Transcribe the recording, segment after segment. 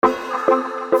Good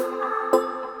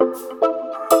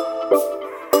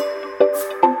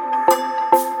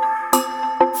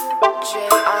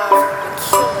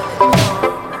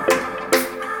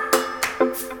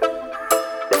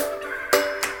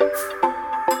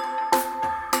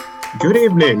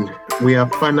evening. We are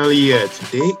finally here.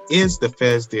 Today is the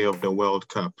first day of the World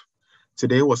Cup.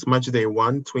 Today was match day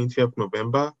 1, 20th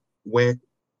November, where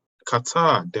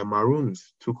Qatar, the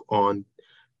Maroons, took on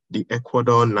the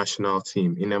Ecuador national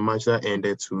team in a match that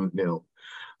ended 2-0.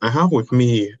 I have with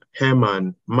me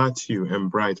Herman, Matthew, and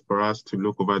Bright for us to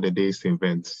look over the day's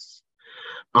events.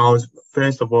 I'll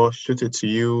first of all shoot it to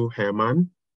you, Herman.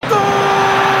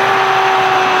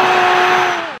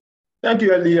 Thank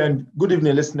you, Eli, and good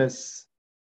evening, listeners.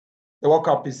 The World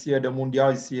Cup is here, the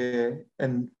Mundial is here,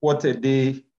 and what a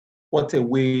day, what a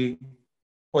way,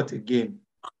 what a game.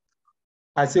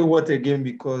 I say what a game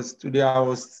because today I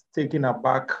was taken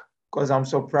aback because I'm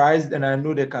surprised, and I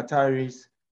know the Qataris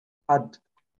had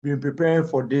been preparing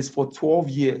for this for 12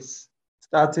 years,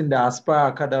 starting the Aspire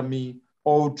Academy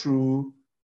all through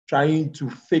trying to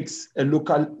fix a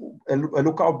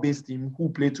local-based team who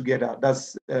play together.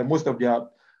 That's most of their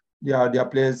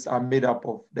players are made up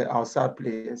of the outside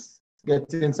players,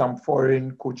 getting some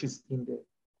foreign coaches in there.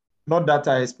 Not that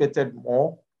I expected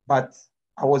more, but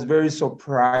I was very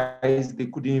surprised they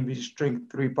couldn't even string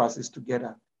 3 passes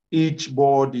together. Each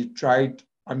ball they tried,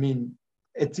 a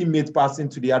teammate passing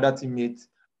to the other teammate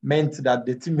meant that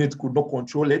the teammate could not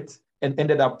control it and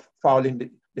ended up fouling the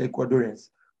Ecuadorians.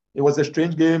 It was a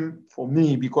strange game for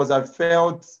me because I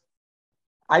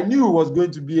knew it was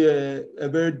going to be a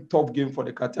very tough game for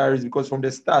the Qataris because from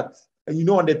the start, and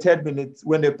on the 3rd minute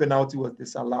when the penalty was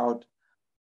disallowed,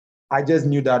 I just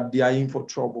knew that they are in for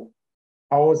trouble.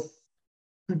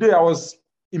 Today I was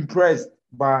impressed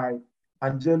by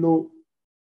Angelo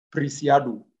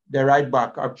Preciado, the right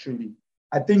back, actually.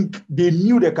 I think they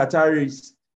knew the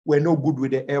Qataris were no good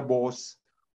with the air balls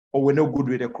or were no good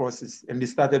with the crosses, and they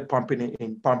started pumping it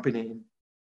in.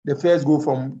 The first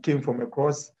goal came from a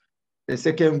cross. The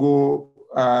second goal,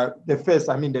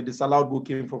 the disallowed goal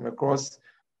came from a cross.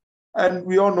 And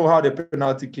we all know how the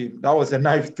penalty came. That was a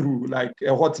knife through, like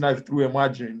a hot knife through a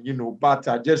margarine,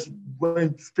 batter just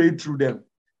went straight through them.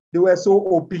 They were so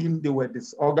open, they were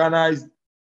disorganized.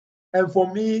 And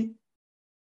for me,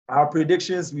 our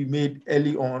predictions we made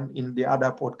early on in the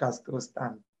other podcast still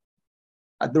stand.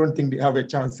 I don't think they have a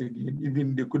chance again.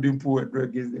 Even they couldn't pull a draw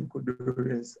against the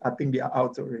Ecuadorians. I think they are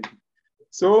out already.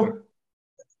 So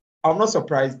I'm not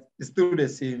surprised. It's still the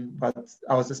same, but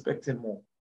I was expecting more.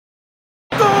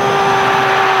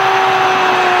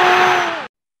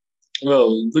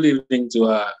 Well, good evening to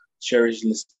our cherished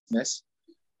listeners.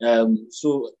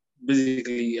 So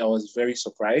basically, I was very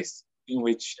surprised in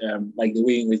which, the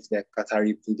way in which the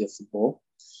Qatari played their football.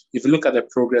 If you look at the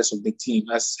progress of the team,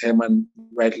 as Herman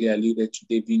rightly alluded to,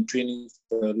 they've been training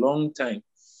for a long time.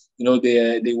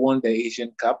 They won the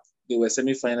Asian Cup. They were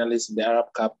semi-finalists in the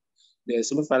Arab Cup. They were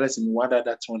semi-finalists in one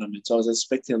other tournament. So I was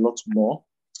expecting a lot more.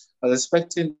 I was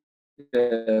expecting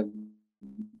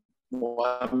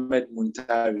Mohamed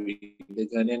Muntari, the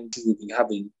Ghanaian we've been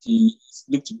having. He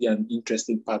looked to be an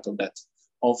interesting part of that.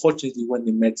 Unfortunately, when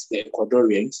they met the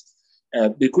Ecuadorians,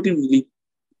 they couldn't really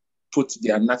put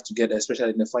their knack together,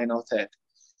 especially in the final third.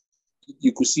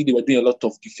 You could see they were doing a lot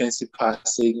of defensive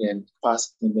passing and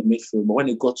passing in the midfield, but when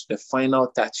it got to the final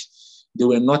touch, they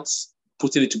were not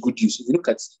putting it to good use. If you look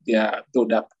at their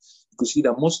build-up, you could see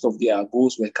that most of their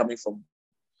goals were coming from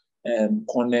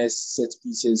corners, set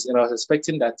pieces, and I was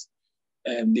expecting that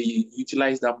they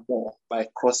utilize that more by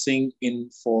crossing in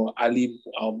for Ali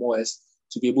Moes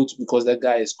to be able to, because that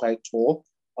guy is quite tall.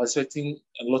 I was expecting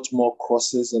a lot more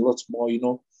crosses, a lot more,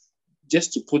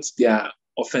 just to put their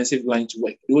offensive line to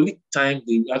work. The only time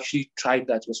they actually tried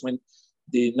that was when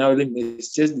they narrowly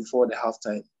missed just before the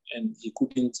halftime, and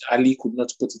Ali could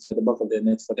not put it at the back of the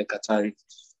net for the Qataris.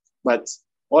 But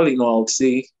all in all, I would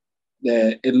say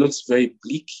it looks very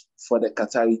bleak for the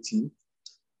Qatari team.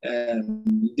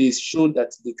 They showed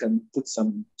that they can put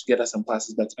together some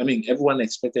passes, but everyone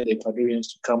expected the Ecuadorians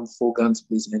to come full guns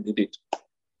blazing, and they did.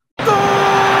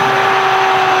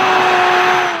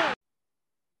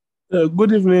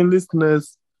 Good evening,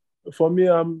 listeners. For me,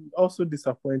 I'm also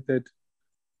disappointed.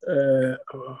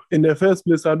 In the first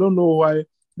place, I don't know why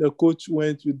the coach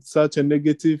went with such a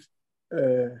negative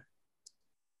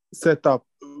setup,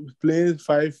 playing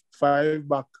 5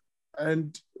 back.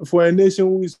 And for a nation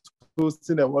who is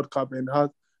hosting the World Cup and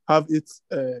have its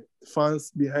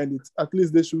fans behind it, at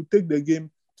least they should take the game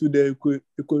to the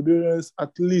Ecuadorians,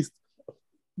 at least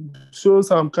show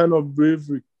some kind of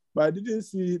bravery. But I didn't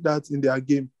see that in their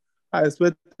game. I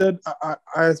expected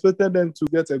them to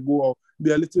get a goal or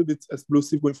be a little bit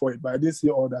explosive going for it, but I didn't see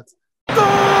all that.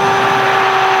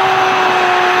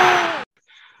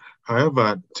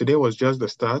 However, today was just the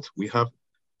start. We have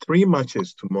 3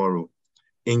 matches tomorrow.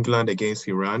 England against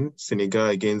Iran, Senegal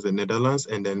against the Netherlands,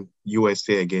 and then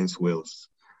USA against Wales.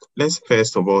 Let's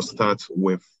first of all start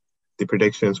with the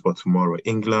predictions for tomorrow.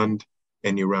 England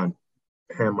and Iran.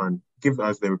 Herman, give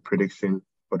us the prediction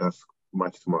for that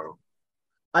match tomorrow.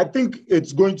 I think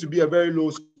it's going to be a very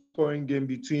low-scoring game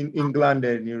between England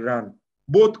and Iran.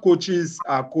 Both coaches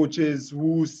are coaches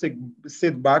who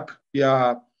sit back.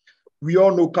 Yeah, we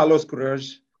all know Carlos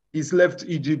Queiroz. He's left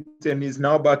Egypt and is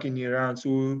now back in Iran.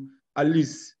 So at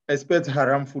least expect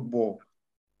haram football.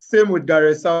 Same with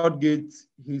Gareth Southgate.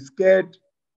 He's scared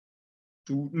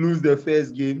to lose the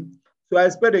first game. So I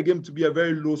expect the game to be a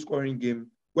very low-scoring game.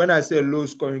 When I say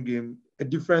low-scoring game, a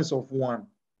difference of 1.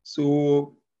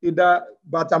 So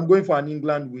but I'm going for an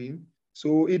England win.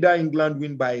 So either England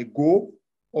win by a goal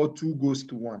or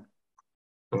 2-1.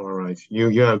 All right.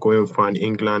 You are going for an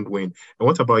England win. And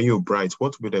what about you, Bright?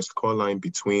 What will be the scoreline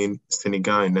between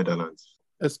Senegal and Netherlands?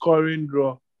 A scoring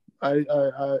draw.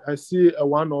 I see a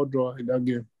 1-1 draw in that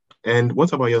game. And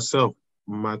what about yourself,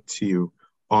 Matthew,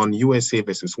 on USA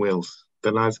versus Wales,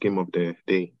 the last game of the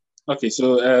day? Okay,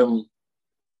 so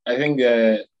I think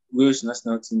Wales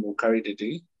national team will carry the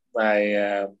day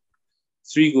by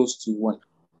 3-1.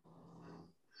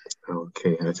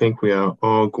 Okay, I think we are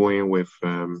all going with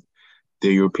the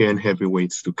European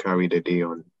heavyweights to carry the day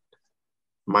on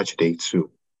match day 2.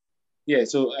 Yeah,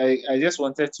 so I just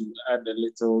wanted to add a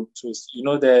little twist. You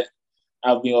know that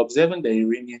I've been observing the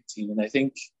Iranian team, and I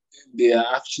think they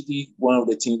are actually one of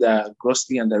the teams that are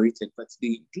grossly underrated, but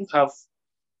they do have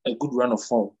a good run of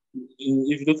form.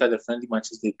 If you look at the friendly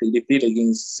matches they played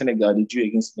against Senegal, they drew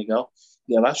against Senegal.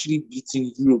 They have actually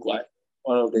beaten Uruguay,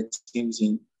 one of the teams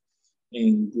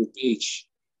in Group H.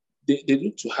 They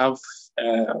look to have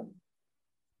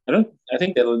I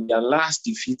think that their last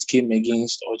defeat came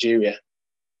against Algeria.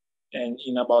 And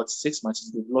in about 6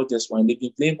 matches, they've lost just 1. They've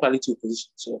been playing quality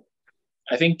opposition. So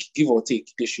I think, give or take,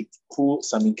 they should pull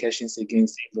some incursions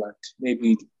against England.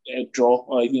 Maybe a draw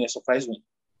or even a surprise win.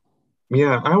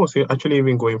 Yeah, I was actually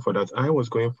even going for that. I was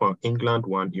going for England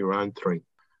 1, Iran 3.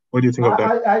 What do you think of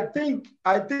that?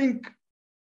 I think,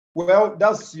 well,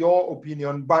 that's your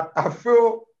opinion, but I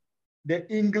feel the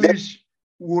English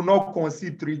will not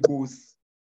concede 3 goals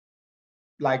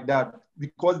like that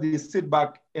because they sit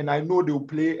back, and I know they'll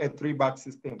play a 3-back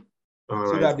system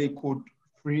so that they could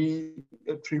free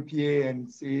Trippier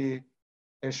and say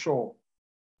Shaw.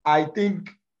 I think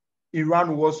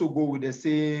Iran will also go with the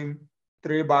same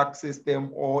 3-back system,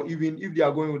 or even if they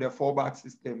are going with a 4-back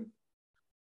system,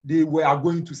 they are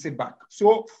going to sit back.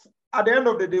 So at the end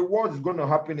of the day, what is going to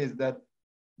happen is that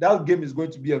game is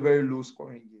going to be a very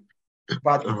low-scoring game.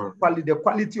 But the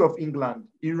quality of England,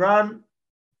 Iran,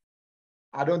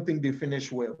 I don't think they finish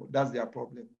well. That's their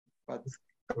problem. But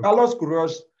Carlos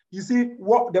Queiroz, you see,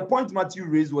 what the point Matthew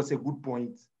raised was a good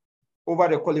point over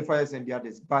the qualifiers and the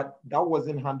others, but that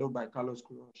wasn't handled by Carlos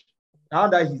Queiroz. Now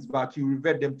that he's back, you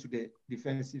revert them to the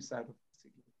defensive side of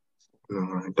the game.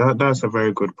 All right. That's a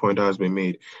very good point that has been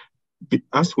made.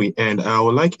 As we end, I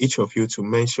would like each of you to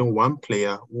mention one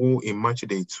player who in match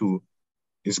day 2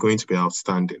 is going to be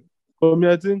outstanding. For me,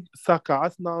 I think Saka,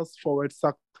 Arsenal's forward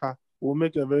Saka, will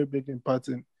make a very big impact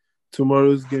in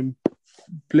tomorrow's game.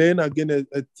 Playing against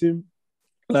a team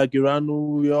like Iran,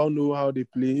 we all know how they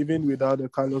play. Even without the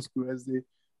Carlos Queiroz,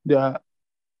 they are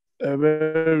a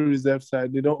very reserved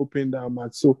side. They don't open that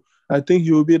much. So I think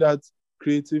he will be that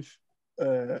creative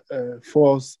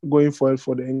force going forward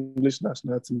for the English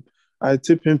national team. I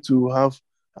tip him to have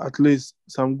at least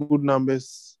some good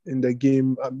numbers in the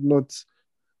game, and not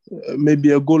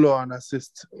maybe a goal or an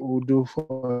assist will do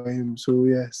for him. So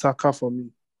yeah, Saka for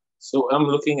me. So I'm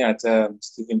looking at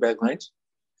Steven Bergwijn.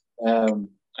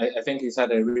 I think he's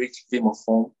had a rich game of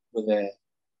form with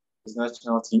his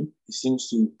national team. He seems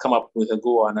to come up with a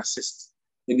goal or an assist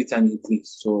every time he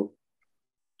plays. So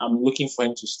I'm looking for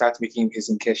him to start making his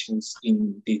incursions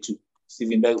in day 2.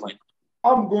 Steven Bergwijn.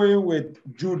 I'm going with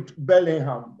Jude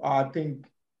Bellingham. I think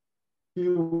he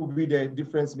will be the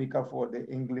difference maker for the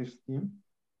English team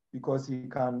because he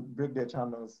can break the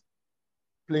channels.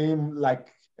 Playing like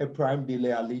a prime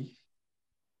Dele Alli,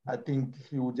 I think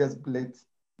he will just blitz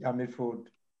their midfield,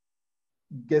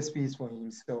 get space for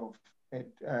himself, and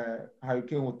Harry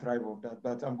Kane will thrive off that.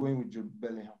 But I'm going with Jude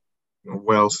Bellingham.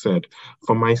 Well said.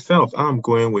 For myself, I'm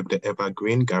going with the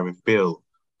evergreen Gareth Bale,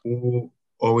 who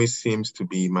always seems to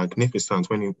be magnificent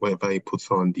whenever he puts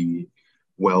on the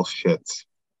Welsh shirt.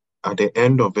 At the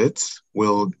end of it,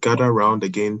 we'll gather around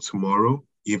again tomorrow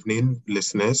evening,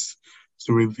 listeners,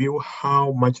 to review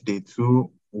how match day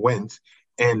 2 went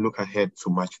and look ahead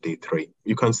to match day 3.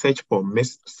 You can search for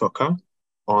Miss Soccer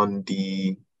on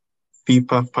the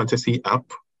FIFA Fantasy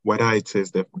app, whether it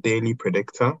is the Daily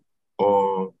Predictor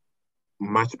or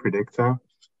Match Predictor.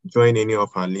 Join any of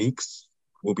our leagues.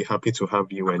 We'll be happy to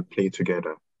have you and play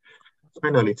together.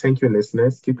 Finally, thank you,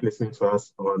 listeners. Keep listening to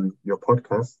us on your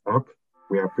podcast app.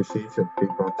 We appreciate your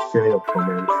feedback, share your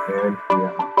comments, and we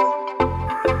are